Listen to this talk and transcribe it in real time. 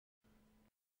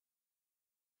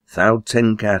Thou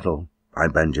Tin Kettle by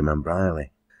Ben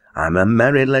Brierley. I'm a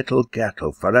merry little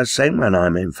kettle, for I sing when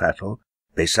I'm in fettle.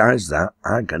 Besides that,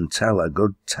 I can tell a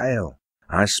good tale.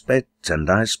 I spit and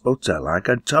I sputter like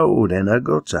a toad in a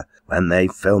gutter when they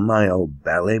fill my old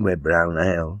belly with brown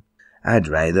ale. I'd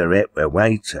rather it were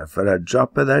waiter for a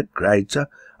drop of the crater,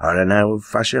 or an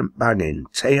old-fashioned bagging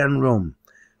tea and rum.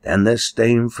 Then the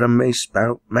steam from me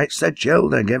spout makes the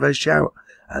childer give a shout,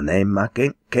 and they mak'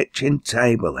 it kitchen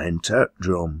table into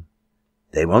drum.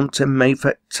 They wanted me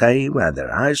for tea,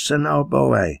 whether ice or no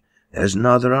boy. There's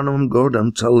nother on 'em good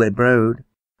until they brewed,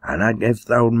 and I give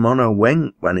th' old mon a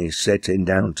wink when he's sitting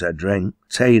down to drink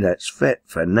tea that's fit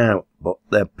for nowt but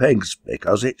the pigs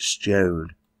because it's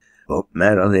stewed. But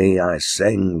merrily I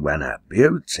sing when a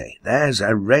beauty, there's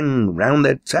a ring round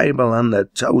the table and the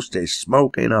toast is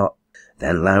smoking hot.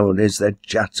 Then loud is the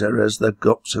chatter as the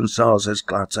cups and saucers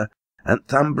clatter, and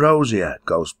th' ambrosia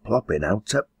goes plopping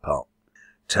out of pot.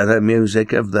 To the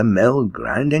music of the mill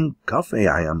grinding coffee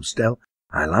I am still.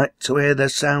 I like to hear the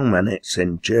sound when it's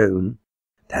in tune.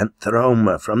 Then th'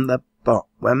 aroma from the pot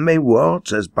when me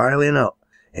water's biling up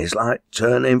is like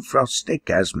turning frosty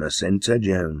Christmas into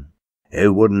June.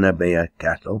 Who wouldn't be a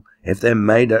kettle if they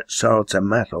made it sort of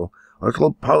metal, or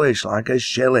it'll polish like a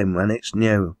shilling when it's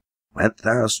new? When th'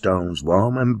 hearthstone's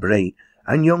warm and bright,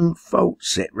 and young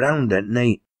folks sit round it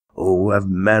neat. Oh, of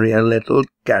merrier little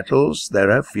kettles there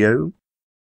are few.